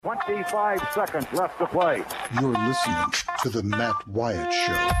25 seconds left to play. You're listening to the Matt Wyatt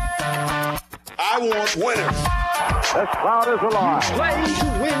Show. I want winners. This crowd is alive. Play to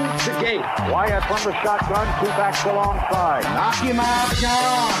win the game. Wyatt from the shotgun, two backs alongside. Knock him out,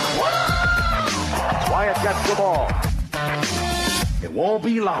 John. Wyatt gets the ball. It won't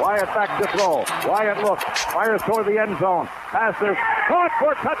be long. Wyatt back to throw. Wyatt looks, fires toward the end zone. Passes, caught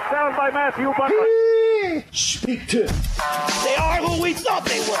for a touchdown by Matthew Butler. Speak to. They are who we thought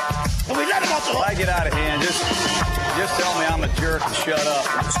they were. And we let them off the hook. I get out of hand. Just tell me I'm a jerk and shut up.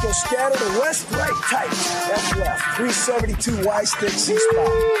 Let's go scatter the west, right, tight. That's left. 372 Y stick,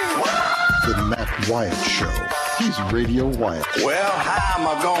 C-spot. The Matt Wyatt Show. He's Radio Wyatt. Well, how am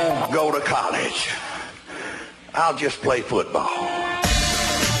I going to go to college? I'll just play football.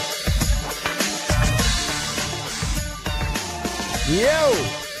 Yo!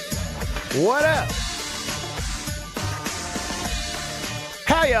 What up?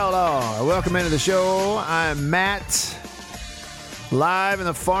 How y'all are? Welcome into the show. I'm Matt, live in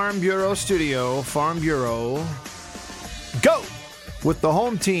the Farm Bureau studio. Farm Bureau, go! With the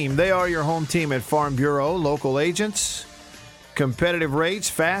home team. They are your home team at Farm Bureau. Local agents, competitive rates,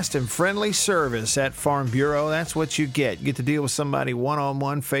 fast and friendly service at Farm Bureau. That's what you get. You get to deal with somebody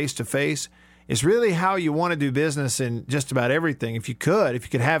one-on-one, face-to-face. It's really how you want to do business in just about everything. If you could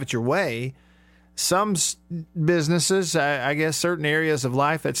have it your way. Some businesses, I guess certain areas of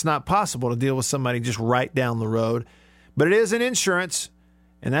life, it's not possible to deal with somebody just right down the road. But it is an insurance,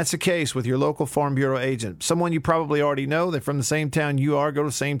 and that's the case with your local Farm Bureau agent. Someone you probably already know. They're from the same town you are, go to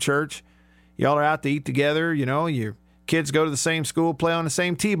the same church. Y'all are out to eat together. You know, your kids go to the same school, play on the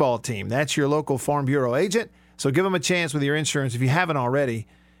same T-ball team. That's your local Farm Bureau agent. So give them a chance with your insurance. If you haven't already,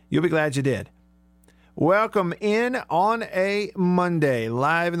 you'll be glad you did. Welcome in on a Monday,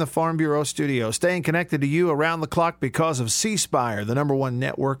 live in the Farm Bureau studio. Staying connected to you around the clock because of C-Spire, the #1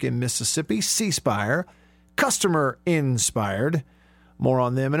 network in Mississippi. C-Spire, customer inspired. More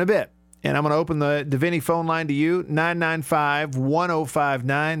on them in a bit. And I'm going to open the Davini phone line to you,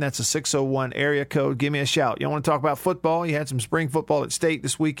 995-1059. That's a 601 area code. Give me a shout. You want to talk about football? You had some spring football at State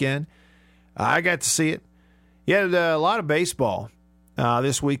this weekend. I got to see it. You had a lot of baseball.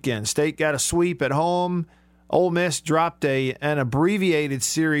 This weekend. State got a sweep at home. Ole Miss dropped an abbreviated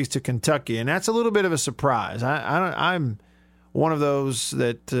series to Kentucky, and that's a little bit of a surprise. I'm one of those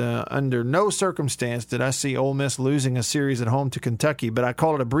that under no circumstance did I see Ole Miss losing a series at home to Kentucky, but I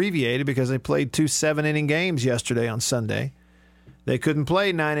call it abbreviated because they played 2 7-inning games yesterday on Sunday. They couldn't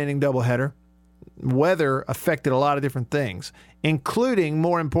play 9-inning doubleheader. Weather affected a lot of different things, including,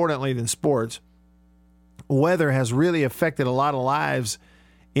 more importantly than sports, weather has really affected a lot of lives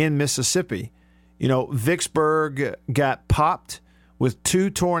in Mississippi. You know, Vicksburg got popped with 2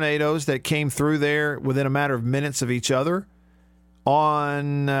 tornadoes that came through there within a matter of minutes of each other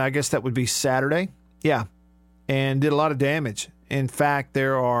on, I guess that would be Saturday. Yeah, and did a lot of damage. In fact,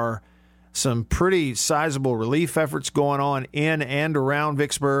 there are some pretty sizable relief efforts going on in and around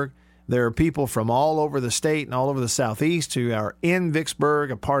Vicksburg. There are people from all over the state and all over the Southeast who are in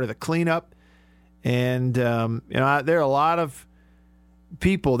Vicksburg, a part of the cleanup. And, there are a lot of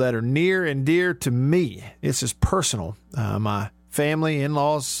people that are near and dear to me. This is personal. My family,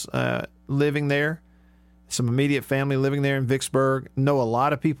 in-laws living there, some immediate family living there in Vicksburg. Know a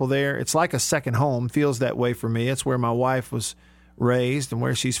lot of people there. It's like a second home. Feels that way for me. It's where my wife was raised and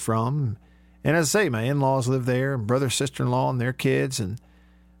where she's from. And as I say, my in-laws live there, and brother, sister-in-law, and their kids, and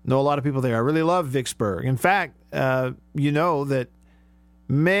know a lot of people there. I really love Vicksburg. In fact, you know that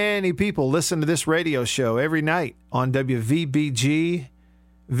many people listen to this radio show every night on WVBG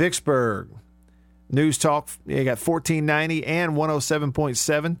Vicksburg. News Talk, you got 1490 and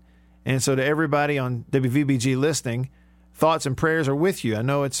 107.7. And so to everybody on WVBG listening, thoughts and prayers are with you. I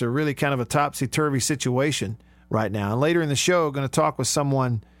know it's a really kind of a topsy-turvy situation right now. And later in the show, I'm going to talk with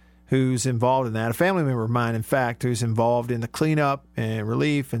someone who's involved in that, a family member of mine, in fact, who's involved in the cleanup and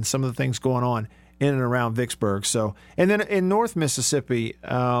relief and some of the things going on in and around Vicksburg. So, and then in North Mississippi,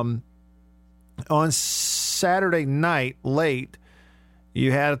 on Saturday night, late,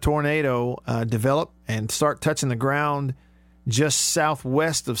 you had a tornado develop and start touching the ground just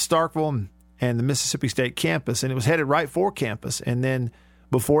southwest of Starkville and the Mississippi State campus, and it was headed right for campus. And then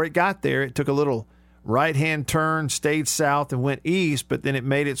before it got there, it took a little right-hand turn, stayed south, and went east, but then it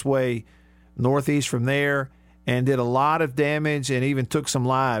made its way northeast from there and did a lot of damage and even took some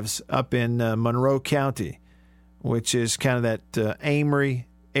lives up in Monroe County, which is kind of that Amory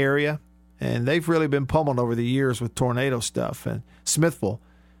area. And they've really been pummeled over the years with tornado stuff. And Smithville,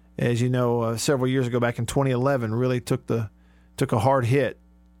 as you know, several years ago, back in 2011, really took a hard hit.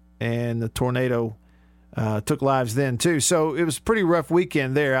 And the tornado took lives then, too. So it was a pretty rough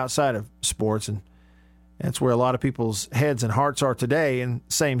weekend there outside of sports, and that's where a lot of people's heads and hearts are today, and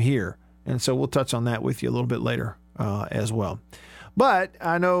same here. And so we'll touch on that with you a little bit later as well. But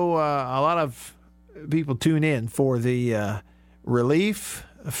I know a lot of people tune in for the relief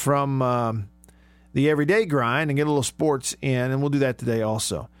from the everyday grind and get a little sports in, and we'll do that today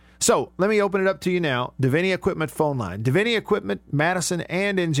also. So let me open it up to you now. Davini Equipment phone line. Davini Equipment, Madison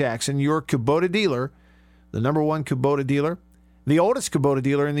and in Jackson, your Kubota dealer, the number one Kubota dealer, the oldest Kubota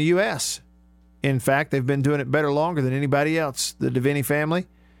dealer in the U.S. In fact, they've been doing it better longer than anybody else, the Davini family.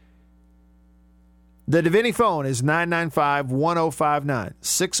 The Davini phone is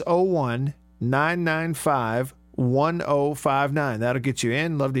 995-1059, 601-995-1059. That'll get you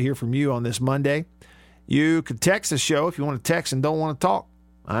in. Love to hear from you on this Monday. You could text the show if you want to text and don't want to talk.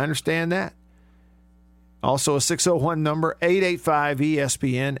 I understand that. Also a 601 number,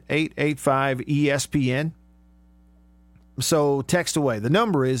 885-ESPN, 885-ESPN. So text away. The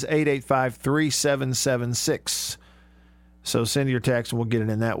number is 885-3776. So send your text and we'll get it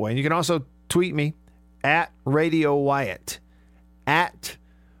in that way. And you can also tweet me at Radio Wyatt. At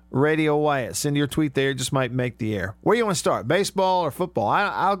Radio Wyatt. Send your tweet there. It just might make the air. Where do you want to start? Baseball or football?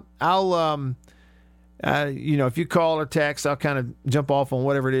 I'll if you call or text, I'll kind of jump off on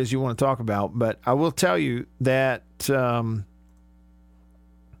whatever it is you want to talk about. But I will tell you that I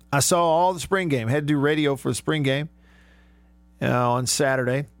saw all the spring game. Had to do radio for the spring game on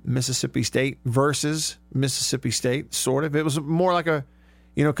Saturday. Mississippi State versus Mississippi State, sort of. It was more like a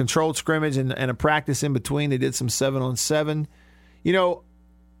controlled scrimmage and a practice in between. They did some 7-on-7.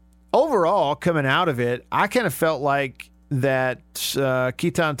 Overall, coming out of it, I kind of felt like that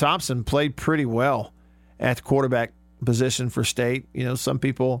Keaton Thompson played pretty well at the quarterback position for State. Some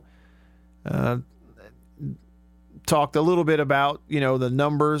people talked a little bit about, the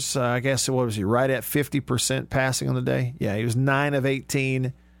numbers. I guess, what was he, right at 50% passing on the day? Yeah, he was 9 of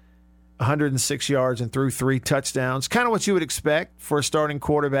 18, 106 yards and threw 3 touchdowns. Kind of what you would expect for a starting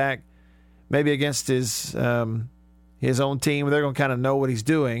quarterback, maybe against his own team. They're going to kind of know what he's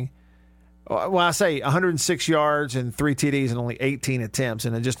doing. Well, I say 106 yards and 3 TDs and only 18 attempts,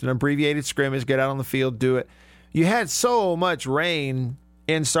 and just an abbreviated scrimmage, get out on the field, do it. You had so much rain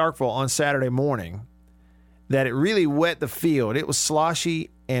in Starkville on Saturday morning that it really wet the field. It was sloshy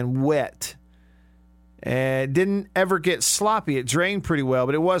and wet. And it didn't ever get sloppy. It drained pretty well,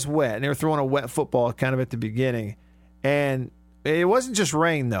 but it was wet. And they were throwing a wet football kind of at the beginning. And it wasn't just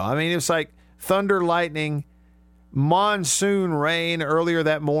rain, though. I mean, it was like thunder, lightning, monsoon rain earlier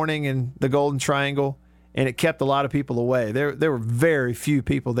that morning in the Golden Triangle, and it kept a lot of people away. There were very few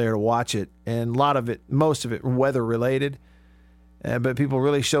people there to watch it, and most of it weather-related. But people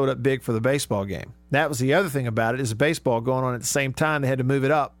really showed up big for the baseball game. That was the other thing about it, is the baseball going on at the same time. They had to move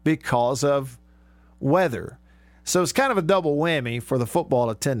it up because of weather. So it's kind of a double whammy for the football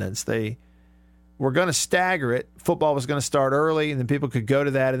attendance. They were going to stagger it. Football was going to start early, and then people could go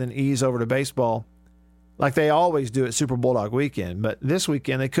to that and then ease over to baseball like they always do at Super Bulldog weekend. But this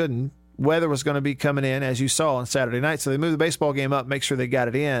weekend they couldn't. Weather was going to be coming in, as you saw on Saturday night, so they moved the baseball game up, make sure they got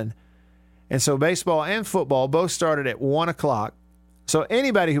it in. And so baseball and football both started at 1 o'clock. So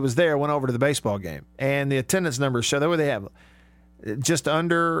anybody who was there went over to the baseball game. And the attendance numbers show that where they have just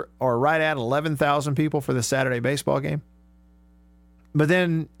under or right at 11,000 people for the Saturday baseball game. But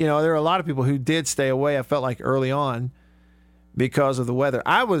then, there were a lot of people who did stay away, I felt like, early on because of the weather.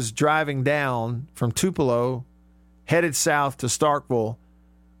 I was driving down from Tupelo, headed south to Starkville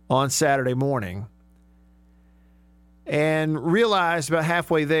on Saturday morning, and realized about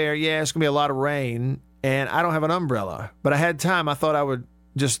halfway there, it's going to be a lot of rain, and I don't have an umbrella. But I had time. I thought I would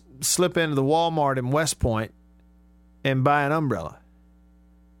just slip into the Walmart in West Point and buy an umbrella.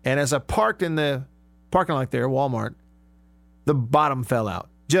 And as I parked in the parking lot there, Walmart, the bottom fell out.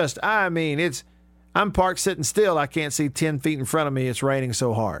 I'm parked sitting still. I can't see 10 feet in front of me. It's raining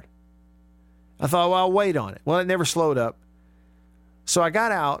so hard. I thought, well, I'll wait on it. Well, it never slowed up. So I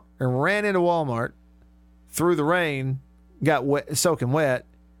got out and ran into Walmart through the rain, got wet, soaking wet,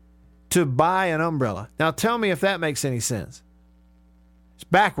 to buy an umbrella. Now tell me if that makes any sense. It's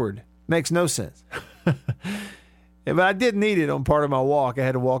backward. Makes no sense. But I did need it on part of my walk. I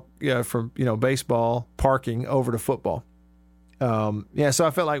had to walk from baseball, parking, over to football. So I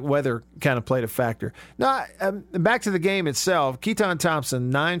felt like weather kind of played a factor. Now, back to the game itself. Keaton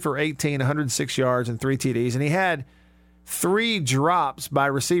Thompson, 9 for 18, 106 yards and 3 TDs, and he had 3 drops by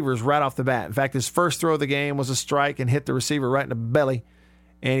receivers right off the bat. In fact, his first throw of the game was a strike and hit the receiver right in the belly,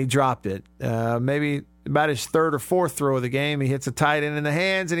 and he dropped it. Maybe about his third or fourth throw of the game, he hits a tight end in the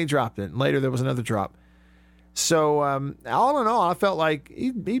hands, and he dropped it. And later there was another drop. So all in all, I felt like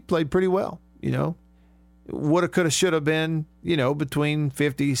he played pretty well. woulda, coulda, shoulda been, between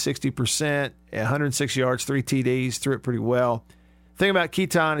 50, 60%, 106 yards, 3 TDs, threw it pretty well. The thing about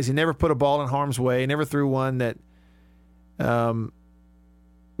Keaton is he never put a ball in harm's way, never threw one that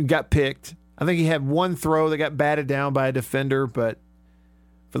got picked. I think he had one throw that got batted down by a defender, but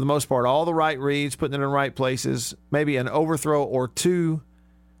for the most part, all the right reads, putting it in the right places, maybe an overthrow or two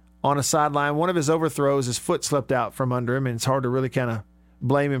on a sideline. One of his overthrows, his foot slipped out from under him, and it's hard to really kind of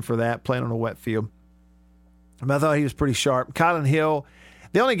blame him for that, playing on a wet field. But I thought he was pretty sharp. Kylan Hill,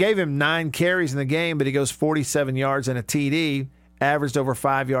 they only gave him 9 carries in the game, but he goes 47 yards and a TD, averaged over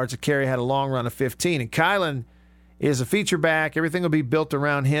 5 yards a carry, had a long run of 15. And Kylan is a feature back. Everything will be built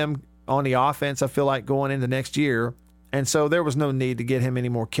around him on the offense, I feel like, going into next year. And so there was no need to get him any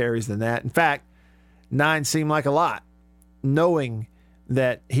more carries than that. In fact, 9 seemed like a lot, knowing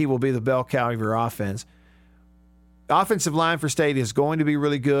that he will be the bell cow of your offense. Offensive line for State is going to be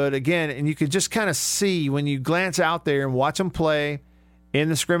really good. Again, and you could just kind of see when you glance out there and watch them play in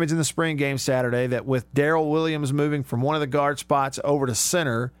the scrimmage in the spring game Saturday that with Darrell Williams moving from one of the guard spots over to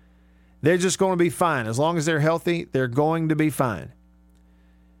center, they're just going to be fine. As long as they're healthy, they're going to be fine.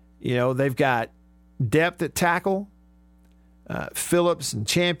 They've got depth at tackle. Phillips and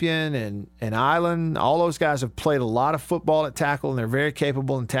Champion and Island, all those guys have played a lot of football at tackle, and they're very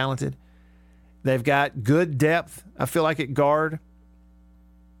capable and talented. They've got good depth, I feel like, at guard.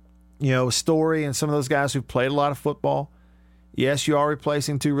 Story and some of those guys who've played a lot of football. Yes, you are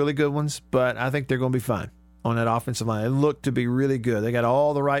replacing 2 really good ones, but I think they're going to be fine on that offensive line. They look to be really good. They got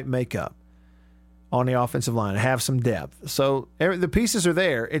all the right makeup on the offensive line, have some depth. So the pieces are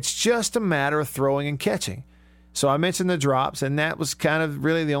there. It's just a matter of throwing and catching. So I mentioned the drops, and that was kind of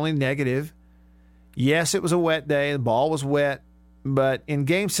really the only negative. Yes, it was a wet day. The ball was wet. But in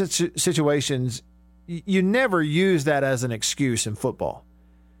game situations, you never use that as an excuse in football.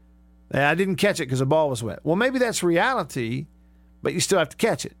 I didn't catch it because the ball was wet. Well, maybe that's reality, but you still have to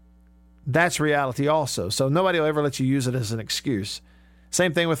catch it. That's reality also. So nobody will ever let you use it as an excuse.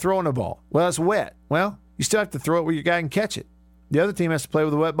 Same thing with throwing the ball. Well, it's wet. Well, you still have to throw it where your guy can catch it. The other team has to play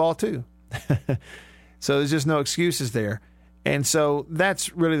with a wet ball too. So there's just no excuses there. And so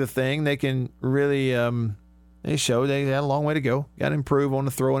that's really the thing. They can really they showed they had a long way to go. Got to improve on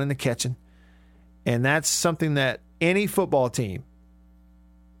the throwing and the catching. And that's something that any football team,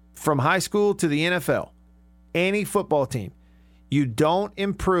 from high school to the NFL, any football team, you don't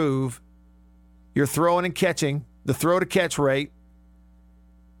improve your throwing and catching, the throw-to-catch rate,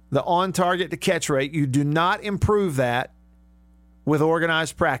 the on-target-to-catch rate. You do not improve that with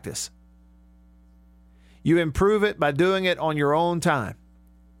organized practice. You improve it by doing it on your own time.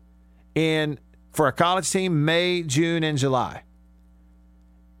 And for a college team, May, June, and July.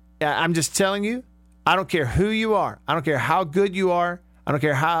 I'm just telling you, I don't care who you are. I don't care how good you are. I don't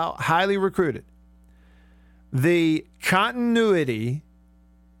care how highly recruited. The continuity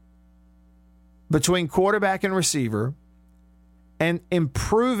between quarterback and receiver and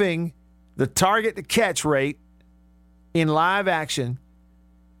improving the target-to-catch rate in live action,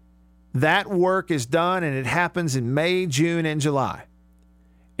 that work is done, and it happens in May, June, and July.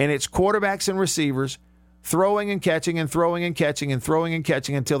 And it's quarterbacks and receivers throwing and catching and throwing and catching and throwing and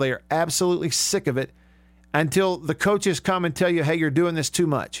catching until they are absolutely sick of it, until the coaches come and tell you, hey, you're doing this too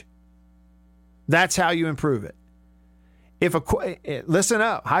much. That's how you improve it. Listen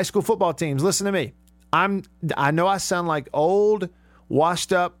up, high school football teams, listen to me. I know I sound like old,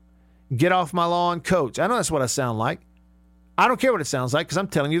 washed up, get off my lawn coach. I know that's what I sound like. I don't care what it sounds like because I'm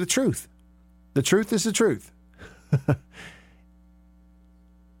telling you the truth. The truth is the truth.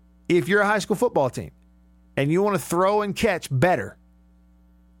 If you're a high school football team and you want to throw and catch better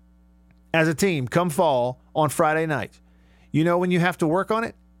as a team come fall on Friday nights, you know when you have to work on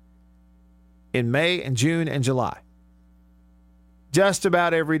it? In May and June and July. Just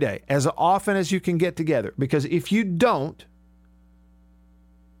about every day, as often as you can get together. Because if you don't,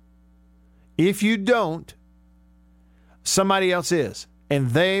 somebody else is, and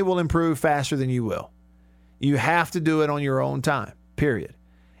they will improve faster than you will. You have to do it on your own time, period.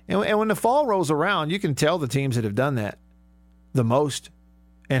 And when the fall rolls around, you can tell the teams that have done that the most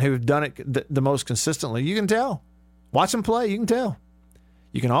and who've done it the most consistently. You can tell. Watch them play. You can tell.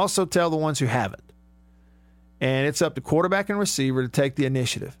 You can also tell the ones who haven't. And it's up to quarterback and receiver to take the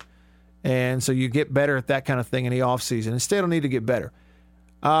initiative. And so you get better at that kind of thing in the offseason. And State will need to get better.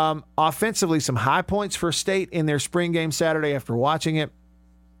 Offensively, some high points for State in their spring game Saturday after watching it.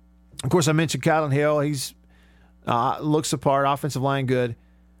 Of course, I mentioned Kylan Hill. He's looks the part, offensive line good.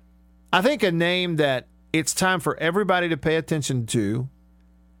 I think a name that it's time for everybody to pay attention to,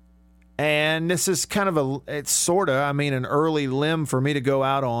 and this is kind of an early limb for me to go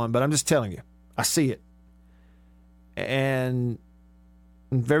out on, but I'm just telling you, I see it. and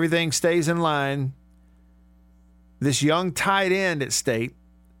if everything stays in line, this young tight end at State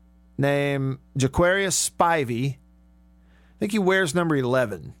named Jaquarius Spivey, I think he wears number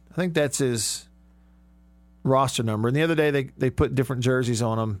 11. I think that's his roster number. And the other day they put different jerseys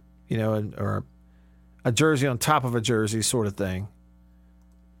on him, or a jersey on top of a jersey sort of thing.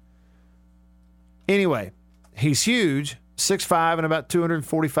 Anyway, he's huge, 6'5" and about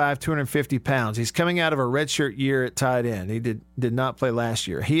 245, 250 pounds. He's coming out of a redshirt year at tight end. He did not play last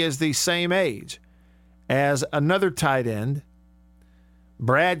year. He is the same age as another tight end,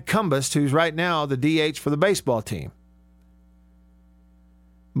 Brad Cumbest, who's right now the DH for the baseball team.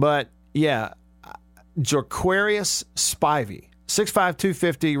 But, yeah, Jaquarius Spivey, 6'5",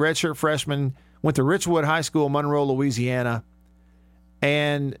 250, redshirt freshman, went to Richwood High School, Monroe, Louisiana.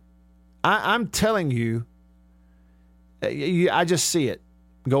 And I'm telling you, I just see it.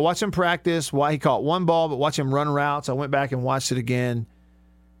 Go watch him practice. Why he caught one ball, but watch him run routes. I went back and watched it again.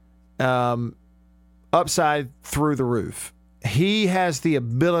 Upside through the roof. He has the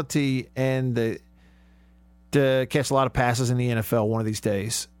ability to catch a lot of passes in the NFL one of these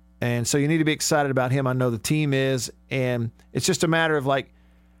days. And so you need to be excited about him. I know the team is. And it's just a matter of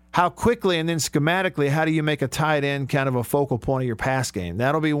how quickly and then schematically, how do you make a tight end kind of a focal point of your pass game?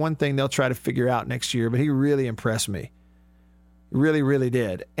 That'll be one thing they'll try to figure out next year. But he really impressed me. Really, really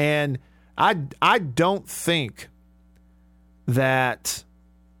did. And I don't think that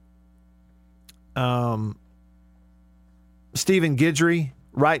Stephen Guidry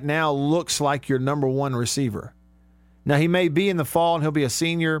right now looks like your number one receiver. Now, he may be in the fall and he'll be a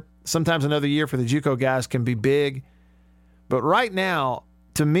senior. Sometimes another year for the JUCO guys can be big. But right now,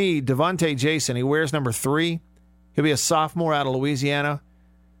 to me, Devontae Jason, he wears number 3. He'll be a sophomore out of Louisiana.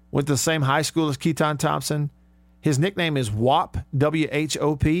 Went to the same high school as Keaton Thompson. His nickname is WHOP,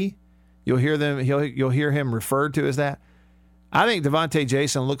 W-H-O-P. You'll hear him referred to as that. I think Devontae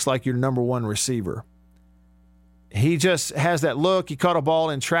Jason looks like your number one receiver. He just has that look. He caught a ball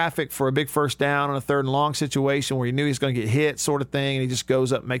in traffic for a big first down on a 3rd and long situation where he knew he was going to get hit sort of thing, and he just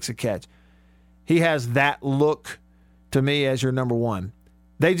goes up and makes a catch. He has that look to me as your number one.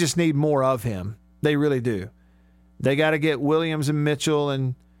 They just need more of him. They really do. They got to get Williams and Mitchell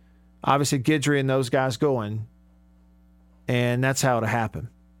and obviously Guidry and those guys going, and that's how it'll happen.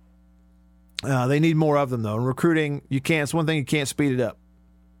 They need more of them, though. And recruiting, it's one thing you can't speed it up.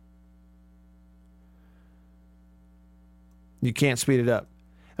 You can't speed it up.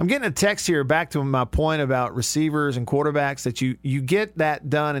 I'm getting a text here back to my point about receivers and quarterbacks that you get that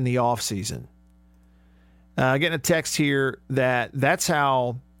done in the offseason. Getting a text here that's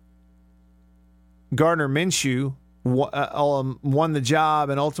how Gardner Minshew won the job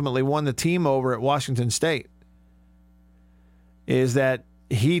and ultimately won the team over at Washington State. Is that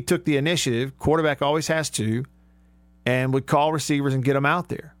he took the initiative, quarterback always has to, and would call receivers and get them out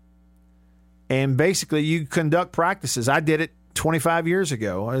there. And basically, you conduct practices. I did it 25 years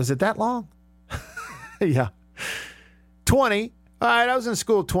ago. Is it that long? Yeah. 20. All right, I was in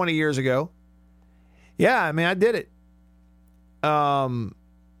school 20 years ago. Yeah, I mean, I did it. Back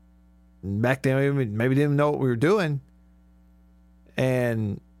then, we maybe didn't know what we were doing.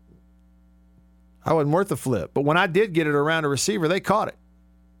 And I wasn't worth a flip. But when I did get it around a receiver, they caught it.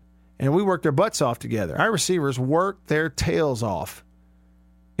 And we worked their butts off together. Our receivers worked their tails off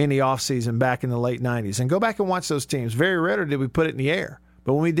in the offseason back in the late 90s. And go back and watch those teams. Very rarely did we put it in the air.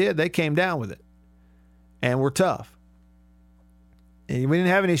 But when we did, they came down with it. And we're tough. And we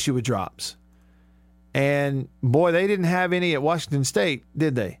didn't have an issue with drops. And, boy, they didn't have any at Washington State,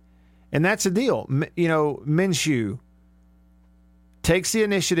 did they? And that's the deal. Minshew takes the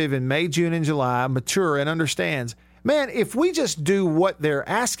initiative in May, June, and July, mature, and understands, man, if we just do what they're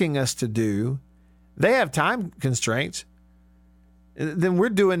asking us to do, they have time constraints, then we're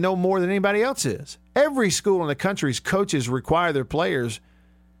doing no more than anybody else is. Every school in the country's coaches require their players,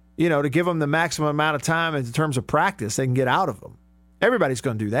 to give them the maximum amount of time in terms of practice they can get out of them. Everybody's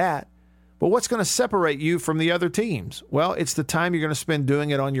going to do that. But what's going to separate you from the other teams? Well, it's the time you're going to spend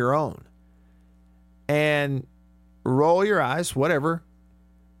doing it on your own. And roll your eyes, whatever.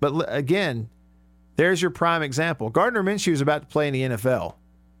 But again, there's your prime example. Gardner Minshew is about to play in the NFL.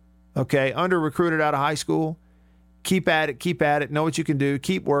 Okay, under-recruited out of high school. Keep at it. Know what you can do.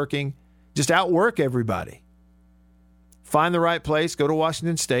 Keep working. Just outwork everybody. Find the right place. Go to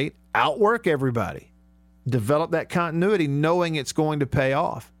Washington State. Outwork everybody. Develop that continuity knowing it's going to pay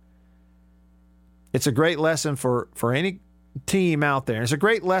off. It's a great lesson for any team out there. It's a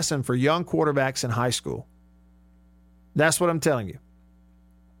great lesson for young quarterbacks in high school. That's what I'm telling you.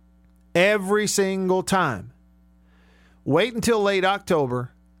 Every single time. Wait until late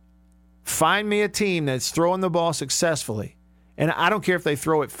October. Find me a team that's throwing the ball successfully, and I don't care if they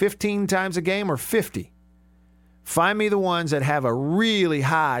throw it 15 times a game or 50. Find me the ones that have a really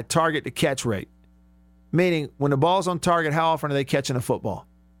high target-to-catch rate, meaning when the ball's on target, how often are they catching a football?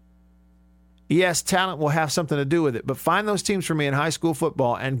 Yes, talent will have something to do with it, but find those teams for me in high school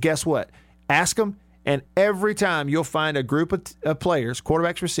football, and guess what? Ask them, and every time you'll find a group of players,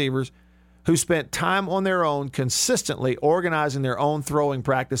 quarterbacks, receivers, who spent time on their own consistently organizing their own throwing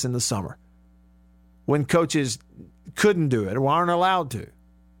practice in the summer when coaches couldn't do it or aren't allowed to.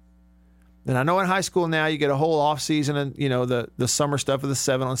 And I know in high school now you get a whole off season and, the summer stuff of the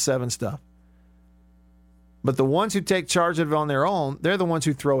 7-on-7 stuff. But the ones who take charge of it on their own, they're the ones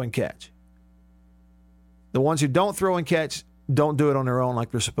who throw and catch. The ones who don't throw and catch don't do it on their own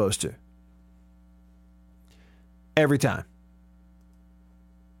like they're supposed to. Every time.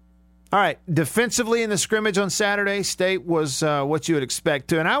 All right, defensively in the scrimmage on Saturday, State was what you would expect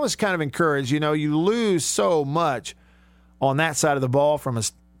to. And I was kind of encouraged. You lose so much on that side of the ball from a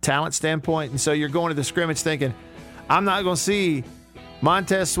talent standpoint. And so you're going to the scrimmage thinking, I'm not going to see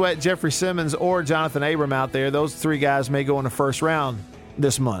Montez Sweat, Jeffrey Simmons, or Jonathan Abram out there. Those three guys may go in the first round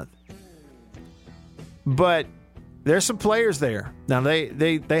this month. But there's some players there. Now,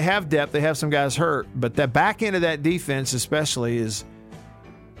 they have depth. They have some guys hurt. But that back end of that defense especially is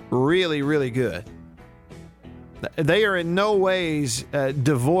really, really good. They are in no ways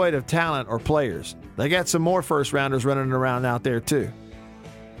devoid of talent or players. They got some more first-rounders running around out there, too.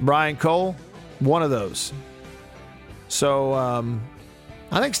 Brian Cole, one of those. So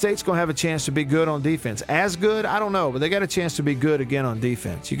I think State's going to have a chance to be good on defense. As good, I don't know, but they got a chance to be good again on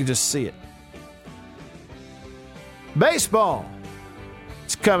defense. You can just see it. Baseball.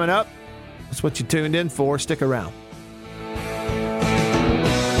 It's coming up. That's what you tuned in for. Stick around.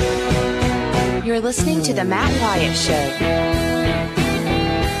 You're listening to The Matt Wyatt Show.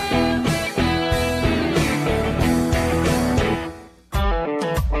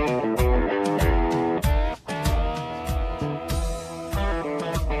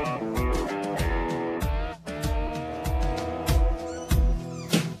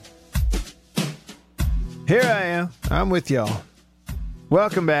 Here I am. I'm with y'all.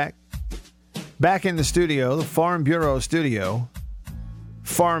 Welcome back. Back in the studio, the Farm Bureau studio.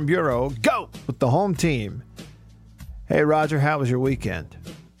 Farm Bureau, go with the home team. Hey, Roger, how was your weekend?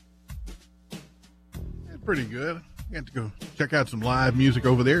 Pretty good. I got to go check out some live music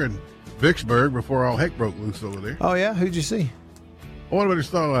over there in Vicksburg before all heck broke loose over there. Oh, yeah? Who'd you see? I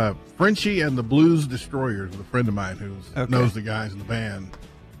just saw Frenchie and the Blues Destroyers with a friend of mine who knows the guys in the band.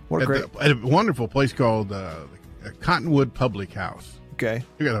 What a at a wonderful place called Cottonwood Public House. Okay.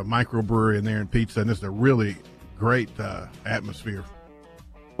 You got a microbrewery in there and pizza, and it's a really great atmosphere.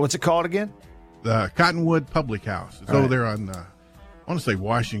 What's it called again? The Cottonwood Public House. It's over there on, I want to say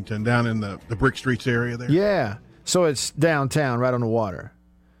Washington, down in the Brick Streets area there. Yeah. So it's downtown, right on the water.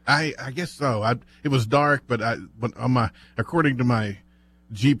 I guess so. It was dark, but according to my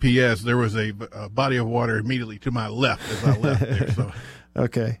GPS, there was a body of water immediately to my left as I left there. So.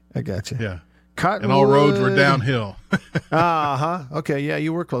 Okay, I got you. Yeah. Cottonwood. And all roads were downhill. Okay, yeah,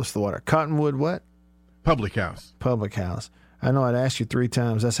 you were close to the water. Cottonwood what? Public House. Public House. I know I'd asked you 3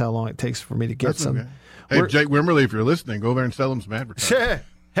 times. That's how long it takes for me to get That's some. Okay. Hey, Jake Wimberly, if you're listening, go over and sell them some advertising. Sure.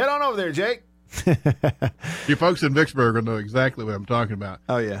 Head on over there, Jake. You folks in Vicksburg will know exactly what I'm talking about.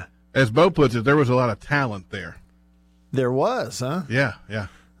 Oh, yeah. As Bo puts it, there was a lot of talent there. There was, huh? Yeah.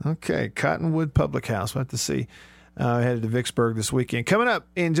 Okay, Cottonwood Public House. We'll have to see. I headed to Vicksburg this weekend. Coming up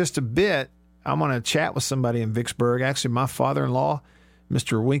in just a bit, I'm going to chat with somebody in Vicksburg. Actually, my father-in-law,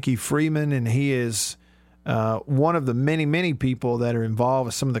 Mr. Winky Freeman, and he is one of the many, many people that are involved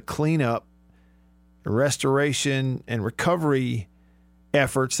with some of the cleanup, restoration, and recovery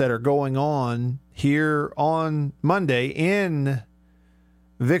efforts that are going on here on Monday in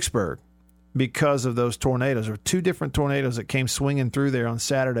Vicksburg because of those tornadoes. There were 2 different tornadoes that came swinging through there on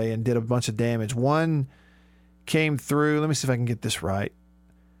Saturday and did a bunch of damage. One came through, let me see if I can get this right.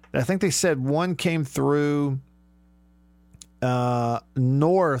 I think they said one came through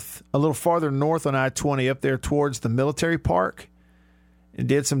north, a little farther north on I-20 up there towards the military park and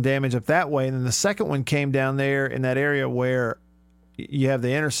did some damage up that way. And then the second one came down there in that area where you have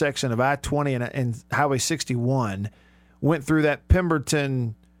the intersection of I-20 and Highway 61, went through that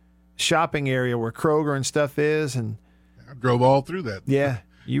Pemberton shopping area where Kroger and stuff is. And I drove all through that. Yeah,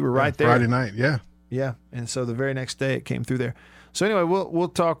 you were right there. Friday night, yeah. Yeah, and so the very next day it came through there. So anyway, we'll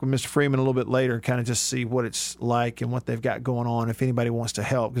talk with Mr. Freeman a little bit later, kind of just see what it's like and what they've got going on if anybody wants to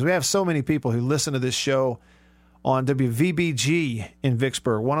help. Because we have so many people who listen to this show on WVBG in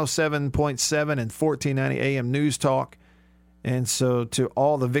Vicksburg, 107.7 and 1490 AM News Talk, And so to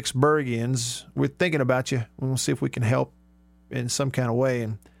all the Vicksburgians, we're thinking about you. We'll see if we can help in some kind of way.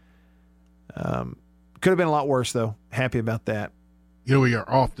 And could have been a lot worse, though. Happy about that. You know, we are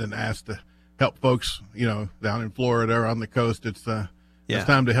often asked to help folks, you know, down in Florida or on the coast. It's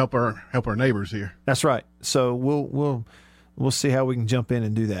time to help our neighbors here. That's right. So we'll see how we can jump in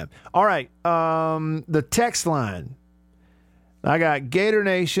and do that. All right. The text line. I got Gator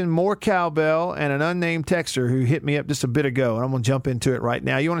Nation, more cowbell, and an unnamed texter who hit me up just a bit ago, and I'm going to jump into it right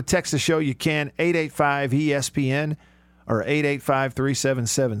now. You want to text the show, you can, 885-ESPN or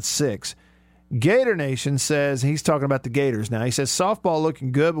 885-3776. Gator Nation says, he's talking about the Gators now. He says, softball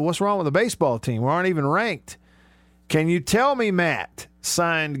looking good, but what's wrong with the baseball team? We aren't even ranked. Can you tell me, Matt?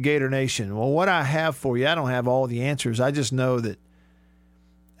 Signed Gator Nation. Well, what I have for you, I don't have all the answers. I just know that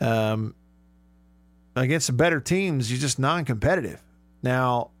against the better teams, you're just non-competitive.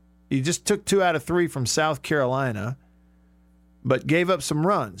 Now, you just took 2 out of 3 from South Carolina, but gave up some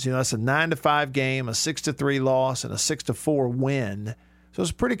runs. You know, that's a 9-5 game, a 6-3 loss, and a 6-4 win. So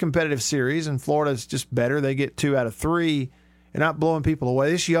it's a pretty competitive series, and Florida's just better. They get 2 out of 3. They're not blowing people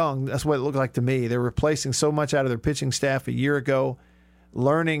away. This young, that's what it looked like to me. They're replacing so much out of their pitching staff a year ago,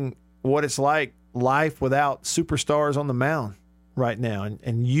 learning what it's like, life without superstars on the mound right now,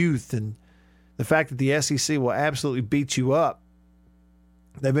 and youth, and the fact that the SEC will absolutely beat you up.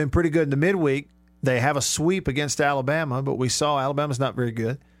 They've been pretty good in the midweek. They have a sweep against Alabama, but we saw Alabama's not very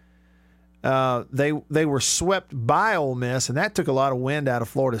good. They were swept by Ole Miss, and that took a lot of wind out of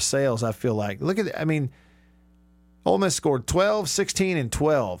Florida's sails, I feel like. Look at it. I mean, Ole Miss scored 12, 16, and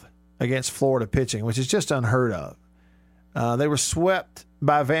 12 against Florida pitching, which is just unheard of. They were swept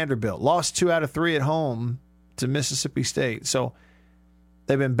by Vanderbilt, lost 2 out of 3 at home to Mississippi State. So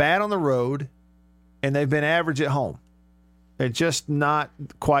they've been bad on the road, and they've been average at home. They're just not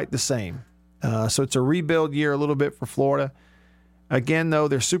quite the same. So it's a rebuild year a little bit for Florida. Again, though,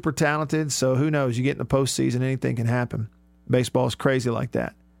 they're super talented, so who knows? You get in the postseason, anything can happen. Baseball is crazy like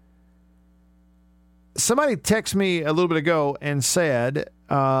that. Somebody texted me a little bit ago and said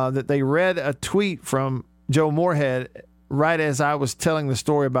that they read a tweet from Joe Moorhead right as I was telling the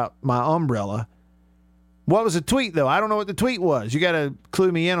story about my umbrella. What was the tweet, though? I don't know what the tweet was. You got to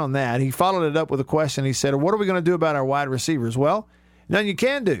clue me in on that. He followed it up with a question. He said, what are we going to do about our wide receivers? Well, nothing you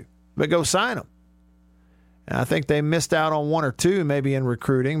can do, but go sign them. And I think they missed out on 1 or 2 maybe in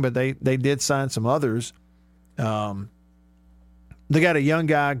recruiting, but they did sign some others. They got a young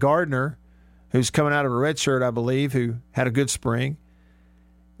guy, Gardner, who's coming out of a red shirt, I believe, who had a good spring.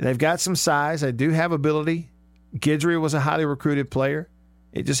 They've got some size. They do have ability. Guidry was a highly recruited player.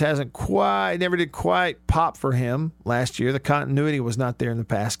 It just never did quite pop for him last year. The continuity was not there in the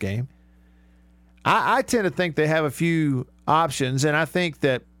past game. I tend to think they have a few options, and I think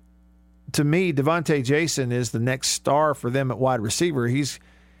that, to me, Devontae Jason is the next star for them at wide receiver.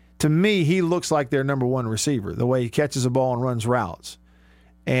 To me, he looks like their number 1 receiver, the way he catches a ball and runs routes.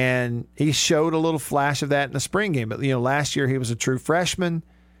 And he showed a little flash of that in the spring game. But, last year he was a true freshman,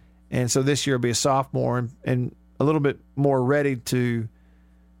 and so this year he'll be a sophomore and a little bit more ready to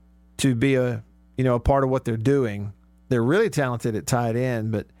be a part of what they're doing. They're really talented at tight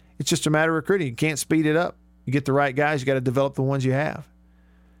end, but it's just a matter of recruiting. You can't speed it up. You get the right guys, you got to develop the ones you have.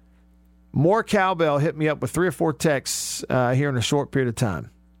 More cowbell hit me up with 3 or 4 texts here in a short period of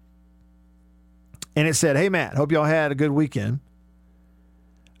time. And it said, hey, Matt, hope y'all had a good weekend.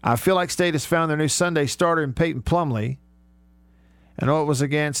 I feel like State has found their new Sunday starter in Peyton Plumlee. I know it was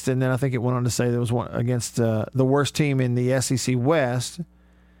against, and then I think it went on to say there was one against the worst team in the SEC West.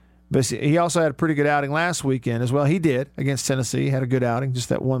 But he also had a pretty good outing last weekend as well. He did against Tennessee. He had a good outing, just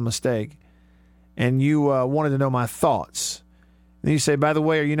that one mistake. And you wanted to know my thoughts. Then you say, by the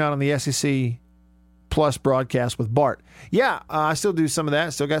way, are you not on the SEC Plus broadcast with Bart? Yeah, I still do some of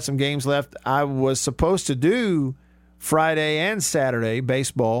that. Still got some games left. I was supposed to do Friday and Saturday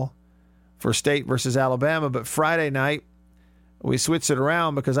baseball for State versus Alabama, but Friday night we switched it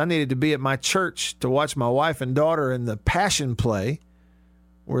around because I needed to be at my church to watch my wife and daughter in the Passion Play,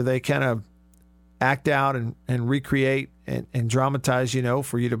 where they kind of act out and recreate and dramatize,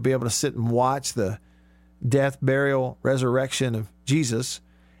 for you to be able to sit and watch the death, burial, resurrection of Jesus.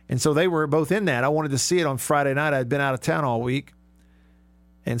 And so they were both in that. I wanted to see it on Friday night. I'd been out of town all week.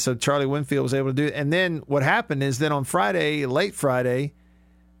 And so Charlie Winfield was able to do it. And then what happened is then on Friday, late Friday,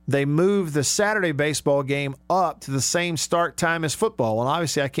 they moved the Saturday baseball game up to the same start time as football. Well,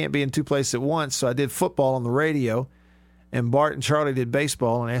 obviously I can't be in 2 places at once, so I did football on the radio, and Bart and Charlie did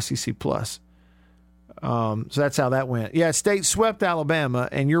baseball on SEC Plus. So that's how that went. Yeah, State swept Alabama,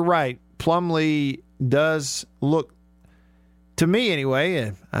 and you're right. Plumlee does look, to me anyway,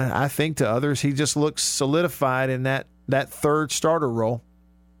 and I think to others, he just looks solidified in that that third starter role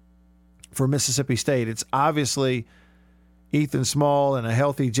for Mississippi State. It's obviously Ethan Small and a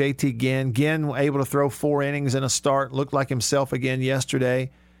healthy JT Ginn. Ginn able to throw 4 innings in a start, looked like himself again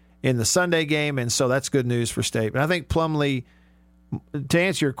yesterday in the Sunday game, and so that's good news for State. But I think Plumlee, to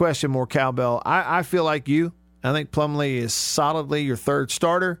answer your question more, Cowbell, I feel like you. I think Plumlee is solidly your third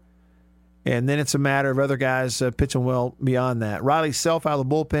starter, and then it's a matter of other guys pitching well beyond that. Riley Self out of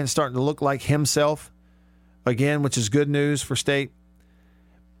the bullpen starting to look like himself again, which is good news for State.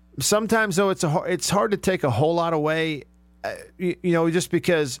 Sometimes, though, it's hard to take a whole lot away, just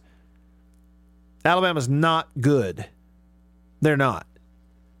because Alabama's not good. They're not.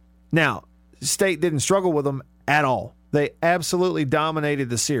 Now, State didn't struggle with them at all. They absolutely dominated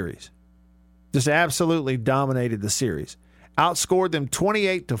the series. Just absolutely dominated the series. Outscored them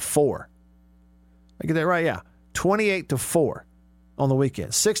 28-4. I get that right? Yeah. 28-4 on the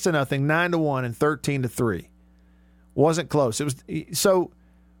weekend. 6-0, 9-1, and 13-3. Wasn't close. It was so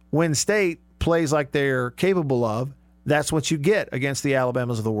when State plays like they're capable of, that's what you get against the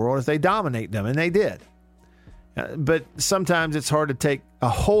Alabamas of the world if they dominate them, and they did. But sometimes it's hard to take a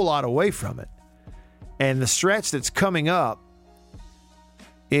whole lot away from it. And the stretch that's coming up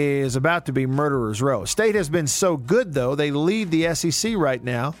is about to be murderer's row. State has been so good, though. They lead the SEC right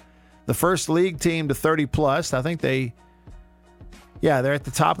now. The first league team to 30-plus. I think they're at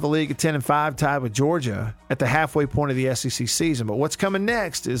the top of the league at 10-5, tied with Georgia at the halfway point of the SEC season. But what's coming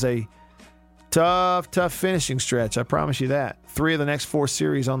next is a tough finishing stretch. I promise you that. 3 of the next 4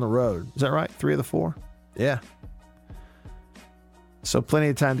 series on the road. Is that right? 3 of the 4? Yeah. So plenty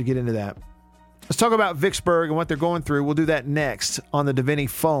of time to get into that. Let's talk about Vicksburg and what they're going through. We'll do that next on the Davini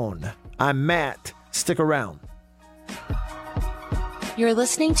phone. I'm Matt. Stick around. You're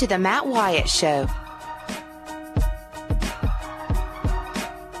listening to The Matt Wyatt Show.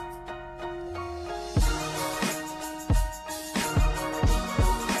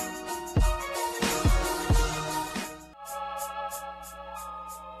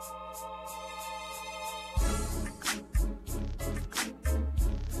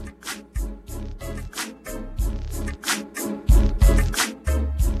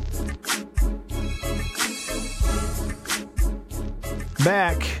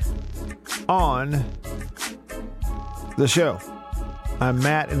 Back on the show. I'm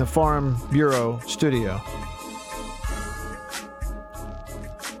Matt in the Farm Bureau studio.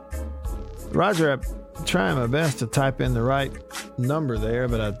 Roger, I'm trying my best to type in the right number there,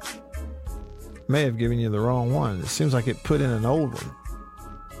 but I may have given you the wrong one. It seems like it put in an old one.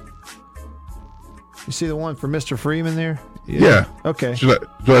 You see the one for Mr. Freeman there? Yeah. Okay. Do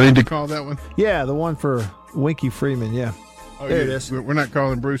I need to call that one? Yeah, the one for Winky Freeman, yeah. Oh, there it is. We're not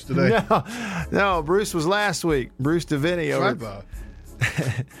calling Bruce today. No, Bruce was last week. Bruce Davini.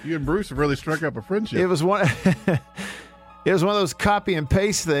 You and Bruce have really struck up a friendship. It was one. It was one of those copy and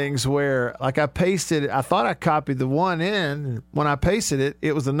paste things where, like, I pasted. I thought I copied the one in. When I pasted it,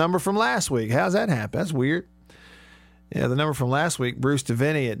 it was the number from last week. How's that happen? That's weird. Yeah, the number from last week. Bruce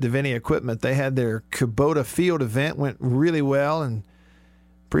Davini at Davini Equipment. They had their Kubota Field event. Went really well, and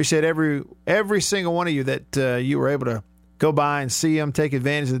appreciate every single one of you that you were able to go by and see them, take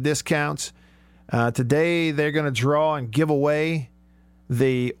advantage of the discounts. Today, they're going to draw and give away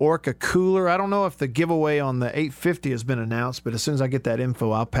the Orca cooler. I don't know if the giveaway on the 850 has been announced, but as soon as I get that info,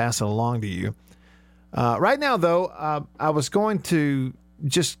 I'll pass it along to you. Right now, though, I was going to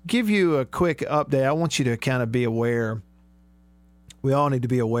just give you a quick update. I want you to kind of be aware. We all need to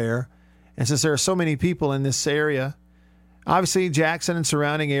be aware. And since there are so many people in this area, obviously Jackson and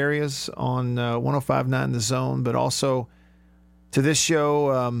surrounding areas on 105.9 The Zone, but also to this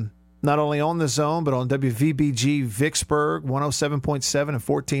show, not only on The Zone, but on WVBG Vicksburg, 107.7 and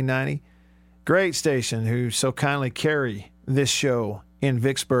 1490. Great station who so kindly carry this show in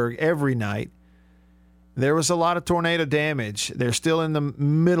Vicksburg every night. There was a lot of tornado damage. They're still in the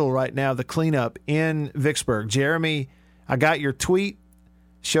middle right now, the cleanup in Vicksburg. Jeremy, I got your tweet,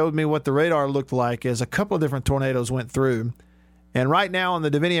 showed me what the radar looked like as a couple of different tornadoes went through. And right now on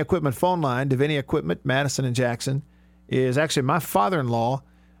the Davini Equipment phone line, Davini Equipment, Madison and Jackson, is actually my father-in-law,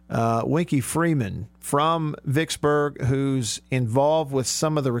 Winky Freeman from Vicksburg, who's involved with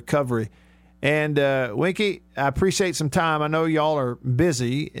some of the recovery. And Winky, I appreciate some time. I know y'all are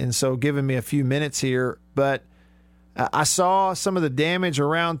busy, and so giving me a few minutes here. But I saw some of the damage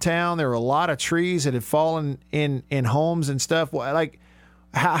around town. There were a lot of trees that had fallen in homes and stuff. Like,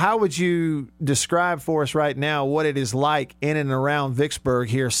 how would you describe for us right now what it is like in and around Vicksburg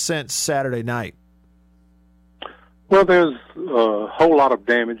here since Saturday night? Well, there's a whole lot of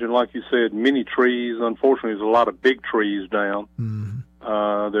damage, and like you said, many trees. Unfortunately, there's a lot of big trees down.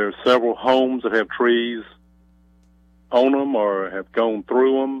 Mm-hmm. There are several homes that have trees on them or have gone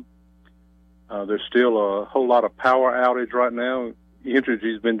through them. There's still a whole lot of power outage right now.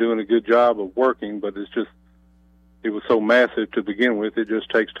 Entergy's been doing a good job of working, but it was so massive to begin with, it just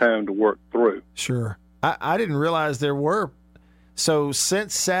takes time to work through. Sure. I didn't realize there were. So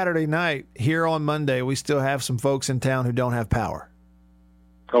since Saturday night, here on Monday, we still have some folks in town who don't have power.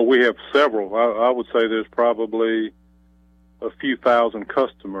 Oh, we have several. I would say there's probably a few thousand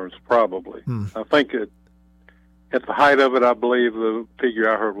customers, probably. I think at the height of it, I believe the figure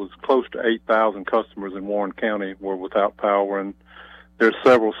I heard was close to 8,000 customers in Warren County were without power, and there's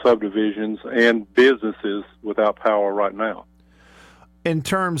several subdivisions and businesses without power right now. In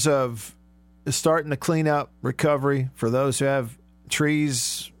terms of starting to clean up recovery for those who have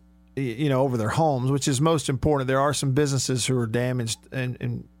trees, over their homes, which is most important. There are some businesses who are damaged,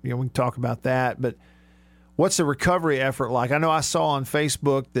 and we can talk about that. But what's the recovery effort like? I know I saw on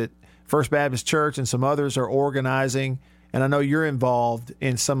Facebook that First Baptist Church and some others are organizing, and I know you're involved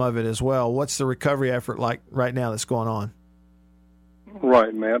in some of it as well. What's the recovery effort like right now that's going on?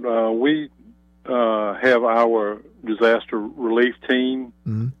 Right, Matt. We have our disaster relief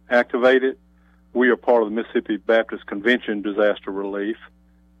team activated. We are part of the Mississippi Baptist Convention Disaster Relief.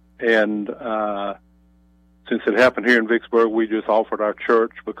 And since it happened here in Vicksburg, we just offered our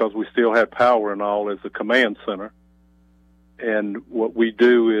church, because we still had power and all, as a command center. And what we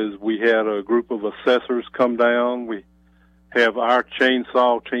do is we had a group of assessors come down. We have our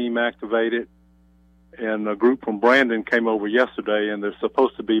chainsaw team activated. And a group from Brandon came over yesterday, and they're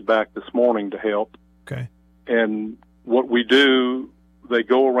supposed to be back this morning to help. Okay. And what we do, they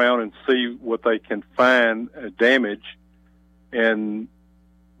go around and see what they can find damage, and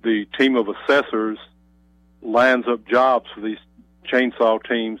the team of assessors lines up jobs for these chainsaw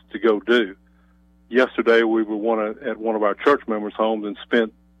teams to go do. Yesterday, we were at one of our church members' homes and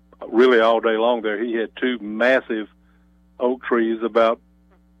spent really all day long there. He had two massive oak trees about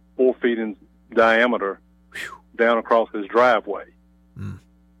 4 feet in diameter down across his driveway.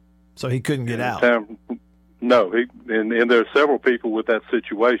 So he couldn't get out. No, and there are several people with that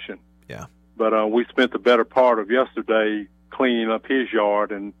situation. Yeah. But we spent the better part of yesterday cleaning up his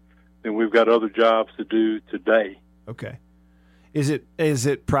yard, and then we've got other jobs to do today. Okay. Is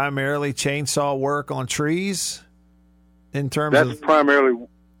it primarily chainsaw work on trees in terms of? That's primarily,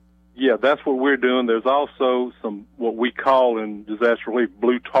 yeah, that's what we're doing. There's also some, what we call in disaster relief,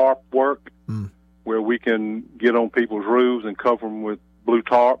 blue tarp work, where we can get on people's roofs and cover them with blue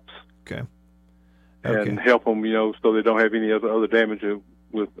tarps. Okay. And help them, so they don't have any other damage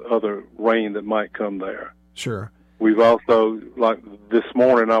with other rain that might come there. Sure. We've also, like this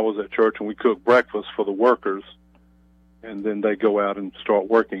morning, I was at church and we cooked breakfast for the workers, and then they go out and start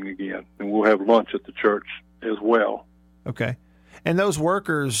working again. And we'll have lunch at the church as well. Okay. And those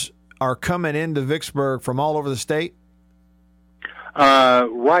workers are coming into Vicksburg from all over the state?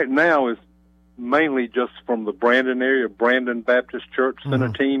 Right now, it's mainly just from the Brandon area. Brandon Baptist Church sent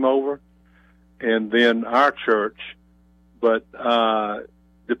a team over, and then our church. But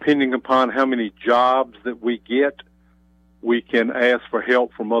depending upon how many jobs that we get, we can ask for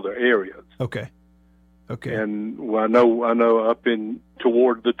help from other areas. Okay. And I know up in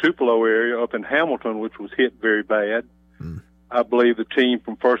toward the Tupelo area, up in Hamilton, which was hit very bad. I believe the team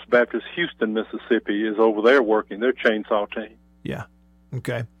from First Baptist Houston, Mississippi, is over there working, their chainsaw team. Yeah.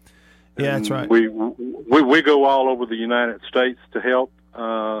 Okay. Yeah, and that's right. We go all over the United States to help.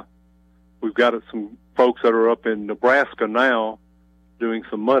 We've got some folks that are up in Nebraska now doing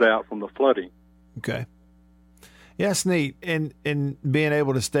some mud out from the flooding. Okay. Yeah, it's neat. And being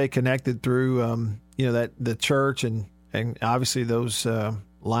able to stay connected through, that the church and obviously those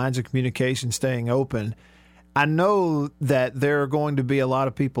lines of communication staying open. I know that there are going to be a lot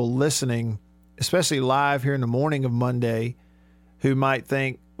of people listening, especially live here in the morning of Monday, who might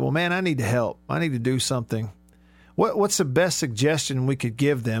think, well, man, I need to help. I need to do something. What's the best suggestion we could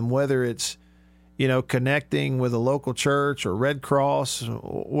give them, whether it's, connecting with a local church or Red Cross?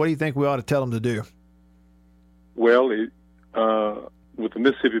 What do you think we ought to tell them to do? Well, with the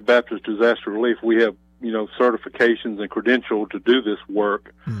Mississippi Baptist Disaster Relief, we have, certifications and credentials to do this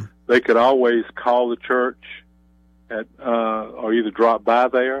work. They could always call the church or either drop by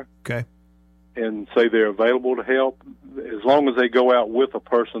there. Okay. And say they're available to help. As long as they go out with a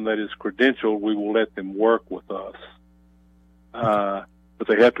person that is credentialed, we will let them work with us. But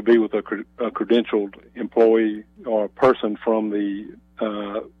they have to be with a credentialed employee or a person from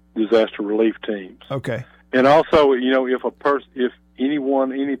the disaster relief teams. Okay. And also, if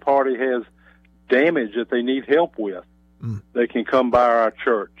any party has damage that they need help with, they can come by our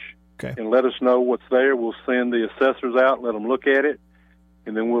church and let us know what's there. We'll send the assessors out, let them look at it,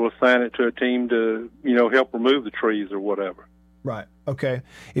 and then we'll assign it to a team to, help remove the trees or whatever. Right. Okay.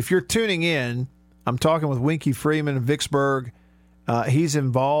 If you're tuning in, I'm talking with Winky Freeman in Vicksburg. He's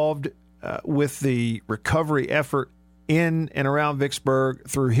involved with the recovery effort in and around Vicksburg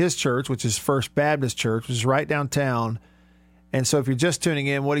through his church, which is First Baptist Church, which is right downtown. And so if you're just tuning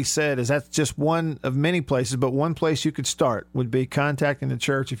in, what he said is that's just one of many places, but one place you could start would be contacting the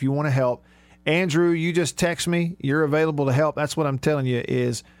church if you want to help. Andrew, you just text me. You're available to help. That's what I'm telling you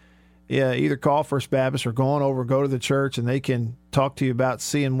is either call First Baptist or go to the church, and they can talk to you about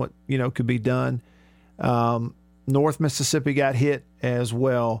seeing what, could be done. North Mississippi got hit as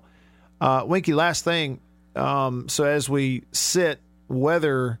well. Winky, last thing. So as we sit,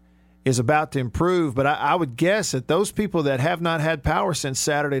 weather is about to improve, but I would guess that those people that have not had power since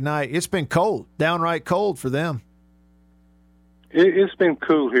Saturday night, it's been cold, downright cold for them. It's been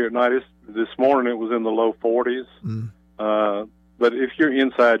cool here at night. This morning it was in the low 40s. But if you're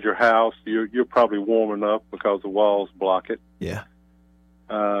inside your house, you're probably warm enough because the walls block it. Yeah.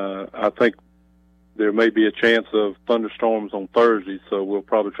 I think there may be a chance of thunderstorms on Thursday, so we'll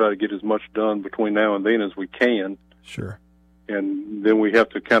probably try to get as much done between now and then as we can. Sure. And then we have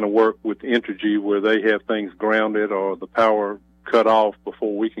to kind of work with Entergy where they have things grounded or the power cut off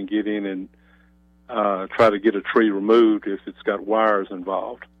before we can get in and try to get a tree removed if it's got wires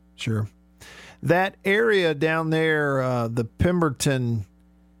involved. Sure. That area down there, the Pemberton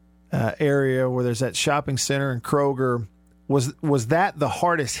area where there's that shopping center and Kroger, was that the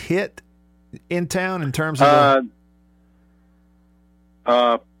hardest hit in town in terms of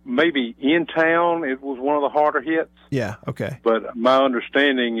maybe in town it was one of the harder hits. Yeah, okay. But my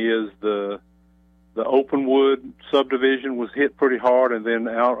understanding is the Openwood subdivision was hit pretty hard, and then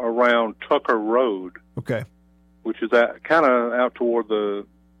out around Tucker Road. Okay. Which is kind of out toward the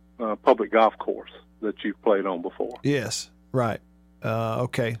public golf course that you've played on before. Yes, right.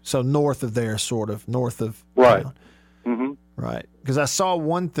 Okay, so north of there, sort of, north of right. town. Mm-hmm. Right, because I saw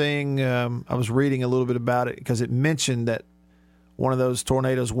one thing, I was reading a little bit about it, because it mentioned that one of those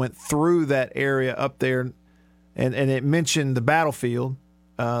tornadoes went through that area up there, and it mentioned the battlefield,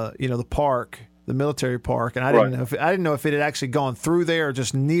 the park, the military park, and I didn't know if it had actually gone through there or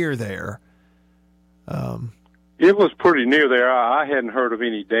just near there. It was pretty near there. I hadn't heard of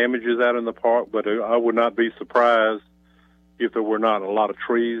any damages out in the park, but I would not be surprised if there were not a lot of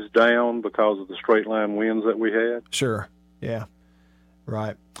trees down because of the straight line winds that we had. Sure. Yeah.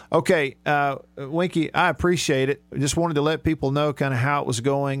 Right. Okay. Winky, I appreciate it. I just wanted to let people know kind of how it was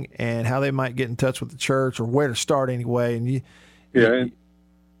going and how they might get in touch with the church or where to start anyway. And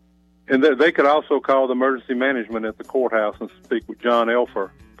and they could also call the emergency management at the courthouse and speak with John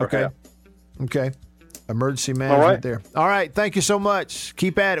Elfer. Perhaps. Okay. Emergency management there. All right. Thank you so much.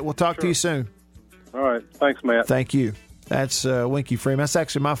 Keep at it. We'll talk to you soon. All right. Thanks, Matt. Thank you. That's Winky Freeman. That's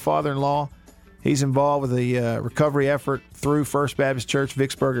actually my father-in-law. He's involved with the recovery effort through First Baptist Church,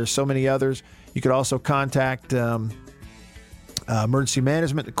 Vicksburg. There's so many others. You could also contact emergency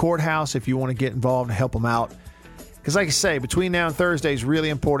management, the courthouse, if you want to get involved and help them out. Because like I say, between now and Thursday is really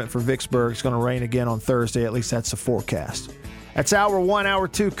important for Vicksburg. It's going to rain again on Thursday. At least that's the forecast. That's Hour 1, Hour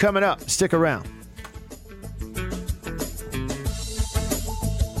 2 coming up. Stick around.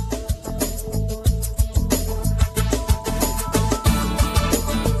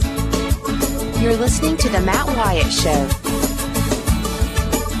 You're listening to The Matt Wyatt Show.